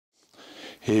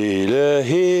Hele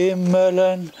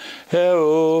himmelen er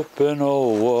åben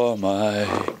over mig.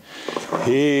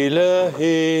 Hele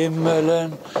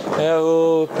himmelen er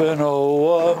åben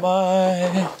over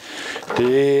mig.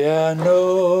 Det er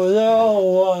noget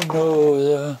over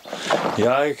noget.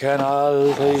 Jeg kan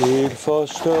aldrig helt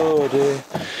forstå det.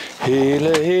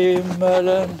 Hele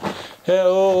himmelen er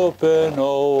åben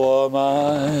over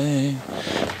mig.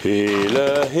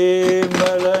 Hele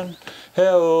himmelen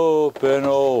er åben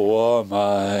over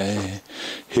mig.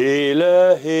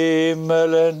 Hele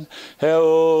himmelen er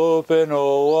åben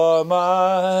over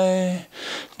mig.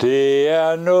 Det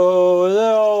er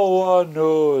noget over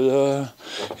noget.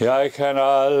 Jeg kan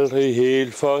aldrig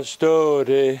helt forstå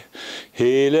det.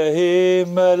 Hele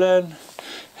himmelen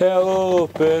er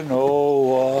åben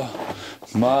over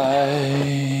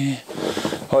mig.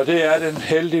 Og det er den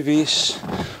heldigvis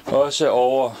også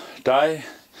over dig.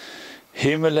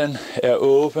 Himmelen er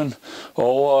åben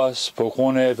over os på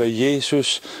grund af, hvad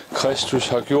Jesus Kristus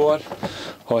har gjort.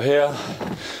 Og her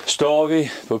står vi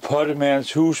på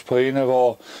Pottemagerens Hus på en af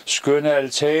vores skønne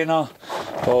altaner.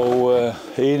 Og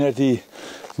en af de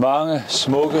mange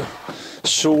smukke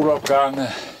solopgange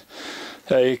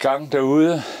er i gang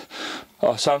derude.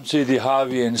 Og samtidig har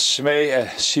vi en smag af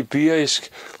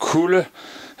sibirisk kulde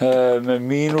med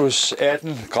minus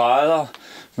 18 grader.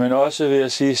 Men også vil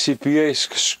jeg sige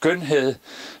sibirisk skønhed.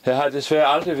 Jeg har desværre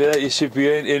aldrig været i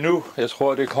Sibirien endnu. Jeg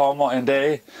tror, det kommer en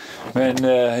dag. Men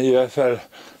i hvert fald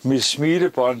mit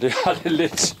smilebånd, det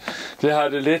har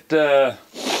det lidt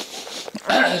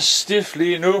stift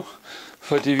lige nu.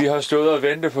 Fordi vi har stået og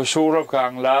ventet på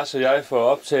solopgangen, Lars og jeg, for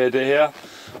at optage det her.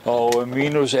 Og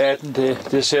minus 18,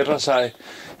 det sætter sig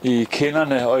i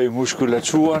kinderne og i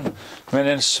muskulaturen. Men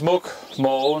en smuk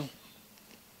morgen,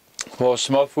 hvor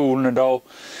småfuglene dog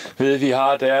ved, vi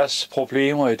har deres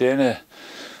problemer i denne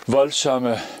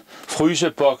voldsomme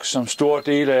fryseboks, som stor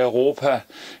del af Europa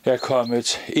er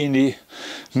kommet ind i.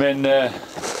 Men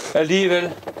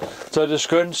alligevel, så er det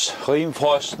skønt,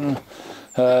 rimfrosten,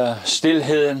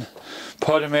 stilheden,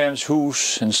 Pottemagerens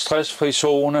Hus, en stressfri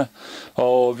zone,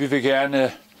 og vi vil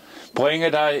gerne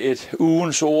bringe dig et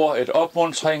ugens ord, et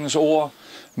opmuntringens ord,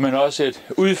 men også et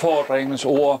udfordringens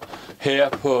ord her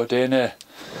på denne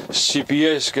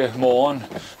sibiriske morgen,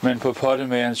 men på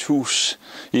Pottemagerens Hus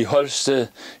i Holsted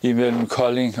imellem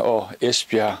Kolding og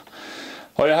Esbjerg.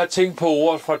 Og jeg har tænkt på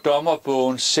ordet fra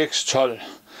Dommerbogen 6:12.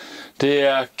 Det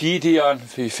er Gideon,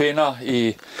 vi finder i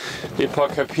et par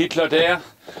kapitler der,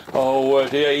 og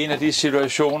det er en af de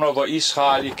situationer, hvor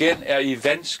Israel igen er i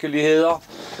vanskeligheder,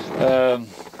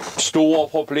 store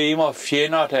problemer,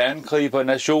 fjender, der angriber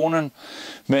nationen.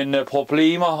 Men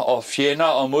problemer og fjender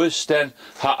og modstand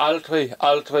har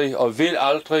aldrig og vil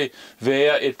aldrig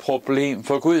være et problem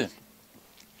for Gud.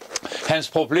 Hans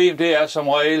problem, det er som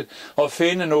regel at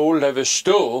finde nogen, der vil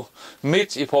stå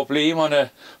midt i problemerne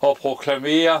og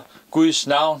proklamere Guds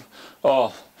navn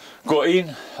og gå ind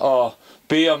og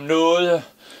bede om noget,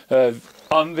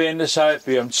 omvende sig,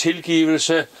 bede om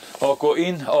tilgivelse og gå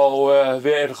ind og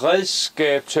være et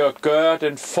redskab til at gøre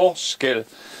den forskel,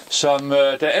 som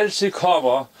der altid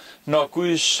kommer, når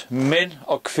Guds mænd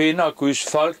og kvinder, Guds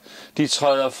folk, de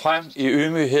træder frem i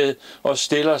ydmyghed og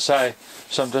stiller sig,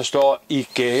 som der står, i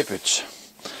gabet.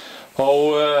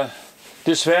 Og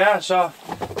desværre så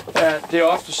er det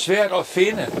ofte svært at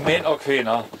finde mænd og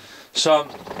kvinder,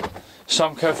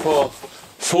 som kan få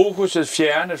fokuset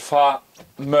fjernet fra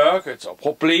mørket og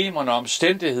problemerne og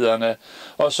omstændighederne,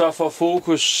 og så få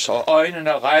fokus og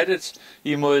øjnene rettet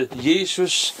imod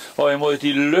Jesus og imod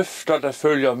de løfter, der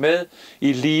følger med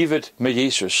i livet med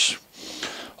Jesus.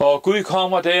 Og Gud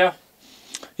kommer der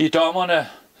i Dommerne,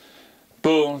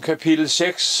 bogen kapitel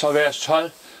 6 og vers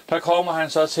 12, der kommer han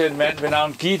så til en mand ved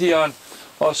navn Gideon,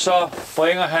 og så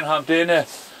bringer han ham denne,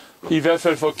 i hvert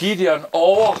fald for Gideon,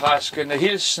 overraskende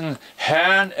hilsen: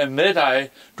 Herren er med dig,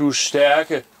 du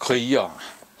stærke kriger.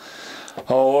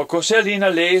 Og gå selv ind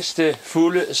og læs det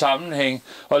fulde sammenhæng,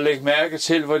 og læg mærke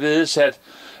til, hvorledes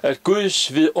at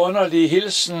Guds vidunderlige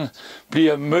hilsen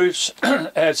bliver mødt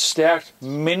af et stærkt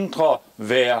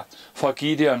mindreværd fra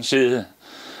Gideons side.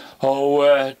 Og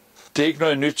det er ikke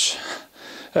noget nyt.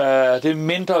 Det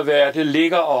mindreværd, det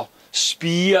ligger og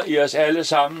spiger i os alle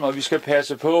sammen, og vi skal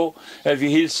passe på, at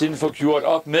vi hele tiden får gjort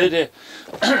op med det.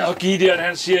 Og Gideon,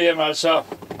 han siger, jamen altså,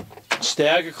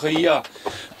 stærke kriger,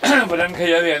 hvordan kan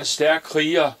jeg være en stærk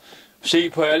kriger? Se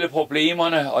på alle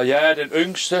problemerne, og jeg er den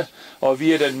yngste, og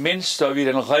vi er den mindste, og vi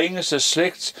er den ringeste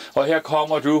slægt, og her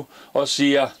kommer du og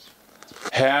siger: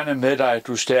 Herren er med dig,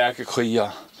 du stærke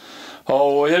kriger.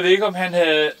 Og jeg ved ikke, om han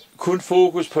havde kun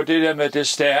fokus på det der med det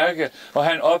stærke, og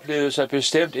han oplevede sig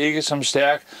bestemt ikke som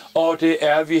stærk, og det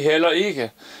er vi heller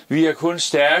ikke. Vi er kun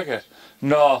stærke,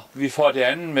 når vi får det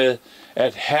andet med,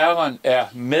 at Herren er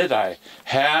med dig.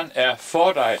 Herren er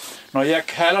for dig. Når jeg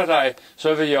kalder dig,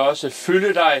 så vil jeg også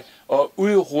fylde dig og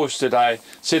udruste dig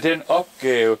til den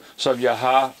opgave, som jeg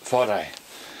har for dig.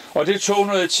 Og det tog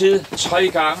noget tid. 3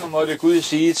 gange måtte Gud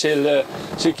sige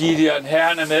til Gideon,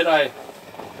 Herren er med dig.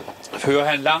 Fører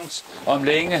han langt om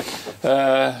længe,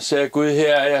 sagde Gud,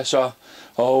 her er jeg så,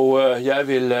 og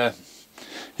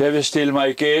jeg vil stille mig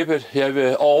i gabet, jeg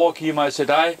vil overgive mig til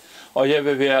dig, og jeg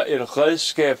vil være et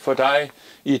redskab for dig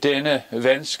i denne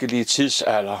vanskelige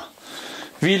tidsalder.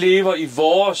 Vi lever i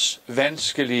vores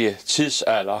vanskelige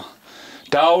tidsalder.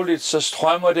 Dagligt så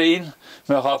strømmer det ind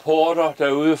med rapporter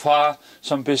derudefra,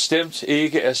 som bestemt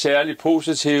ikke er særlig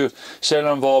positive,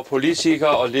 selvom vores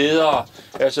politikere og ledere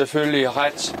er selvfølgelig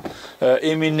ret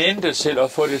eminente til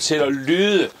at få det til at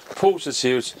lyde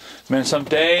positivt. Men som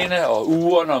dagene og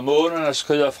ugerne og månederne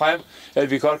skrider frem, er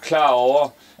vi godt klar over,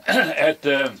 at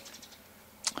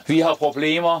vi har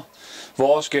problemer.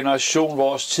 Vores generation,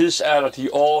 vores tidsalder, de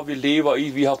år vi lever i,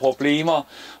 vi har problemer,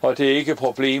 og det er ikke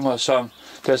problemer, som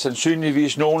der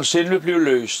sandsynligvis nogensinde vil blive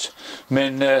løst,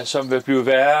 men som vil blive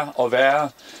værre og værre.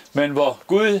 Men hvor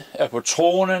Gud er på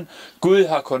tronen, Gud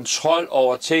har kontrol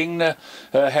over tingene,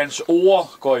 hans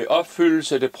ord går i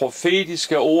opfyldelse, det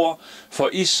profetiske ord for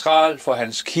Israel, for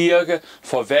hans kirke,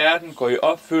 for verden går i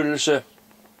opfyldelse.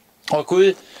 Og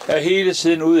Gud er hele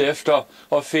tiden ude efter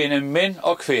at finde mænd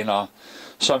og kvinder,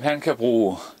 som han kan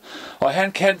bruge. Og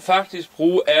han kan faktisk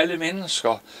bruge alle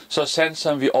mennesker, så sandt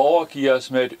som vi overgiver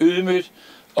os med et ydmygt,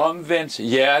 omvendt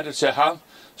hjerte til ham,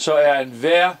 så er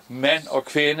enhver mand og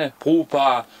kvinde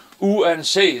brugbar,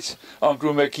 uanset om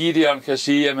du med Gideon kan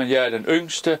sige, at jeg er den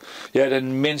yngste, jeg er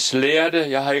den mindst lærte,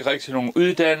 jeg har ikke rigtig nogen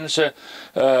uddannelse,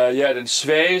 jeg er den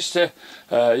svageste,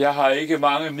 jeg har ikke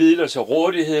mange midler til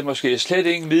rådighed, måske slet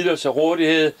ingen midler til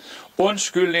rådighed.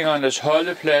 Undskyldningernes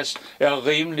holdeplads er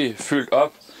rimelig fyldt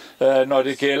op, når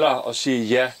det gælder at sige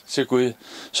ja til Gud.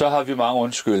 Så har vi mange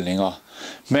undskyldninger.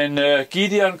 Men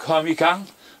Gideon kom i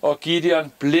gang, og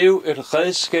Gideon blev et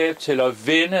redskab til at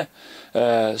vende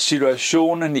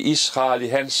situationen i Israel i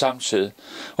hans samtid.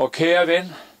 Og kære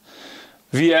ven,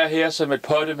 vi er her som et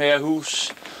Pottemagerens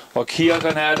Hus, og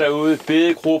kirkerne er derude,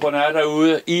 bedegrupperne er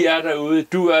derude, I er derude,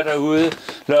 du er derude.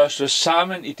 Lad os stå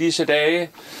sammen i disse dage.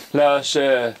 Lad os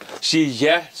sige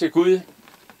ja til Gud.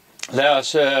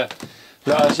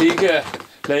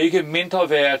 Lad ikke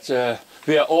mindreværd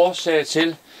være årsag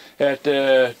til, at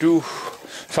du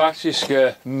faktisk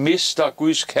mister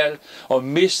Guds kald og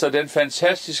mister den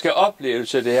fantastiske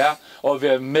oplevelse, det er at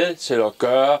være med til at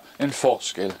gøre en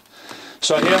forskel.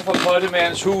 Så her fra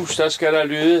Pottemagerens Hus, der skal der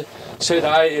lyde til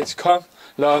dig et kom,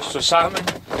 lad os stå sammen.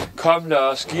 Kom, lad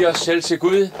os give os selv til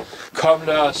Gud. Kom,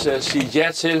 lad os sige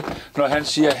ja til, når han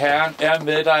siger, Herren er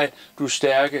med dig, du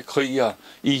stærke kriger.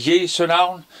 I Jesu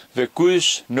navn, ved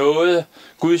Guds nåde,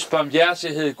 Guds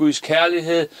barmhjertighed, Guds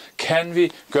kærlighed, kan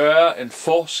vi gøre en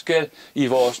forskel i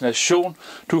vores nation.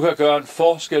 Du kan gøre en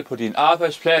forskel på din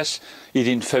arbejdsplads, i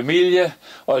din familie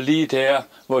og lige der,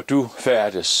 hvor du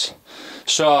færdes.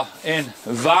 Så en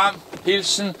varm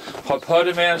hilsen fra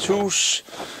Pottemagerens Hus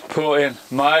på en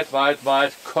meget, meget,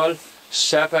 meget kold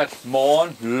sabbat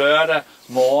morgen, lørdag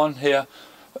morgen her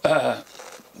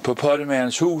på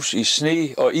Pottemagerens Hus i sne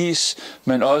og is,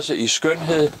 men også i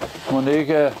skønhed. Må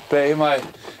ikke bag mig,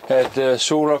 at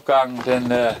solopgangen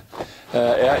den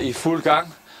er i fuld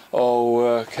gang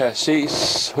og kan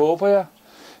ses, håber jeg.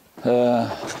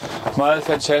 Meget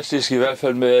fantastisk, i hvert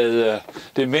fald med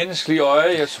det menneskelige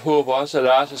øje. Jeg håber også, at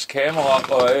Lars'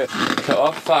 kameraøje kan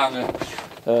opfange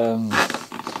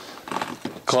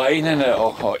grenene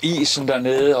og isen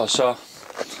dernede,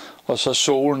 og så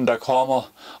solen, der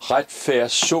kommer, retfærd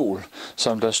sol,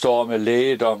 som der står med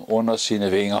lægedom under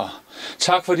sine vinger.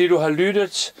 Tak fordi du har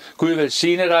lyttet. Gud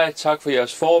velsigne dig. Tak for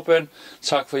jeres forbøn.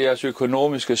 Tak for jeres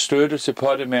økonomiske støtte til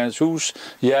Pottemagerens Hus.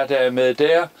 Jer, der er med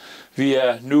der. Vi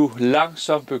er nu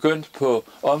langsomt begyndt på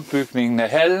ombygningen af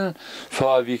hallen,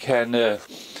 for at vi kan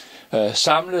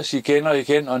samles igen og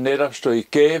igen og netop stå i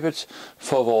gabet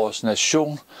for vores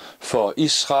nation, for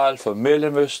Israel, for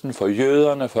Mellemøsten, for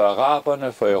jøderne, for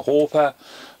araberne, for Europa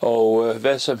og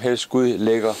hvad som helst Gud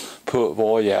lægger på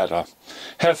vores hjerter.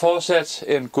 Her fortsat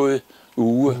en god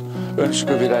uge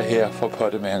ønsker vi dig her fra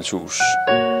Pottemagerens Hus.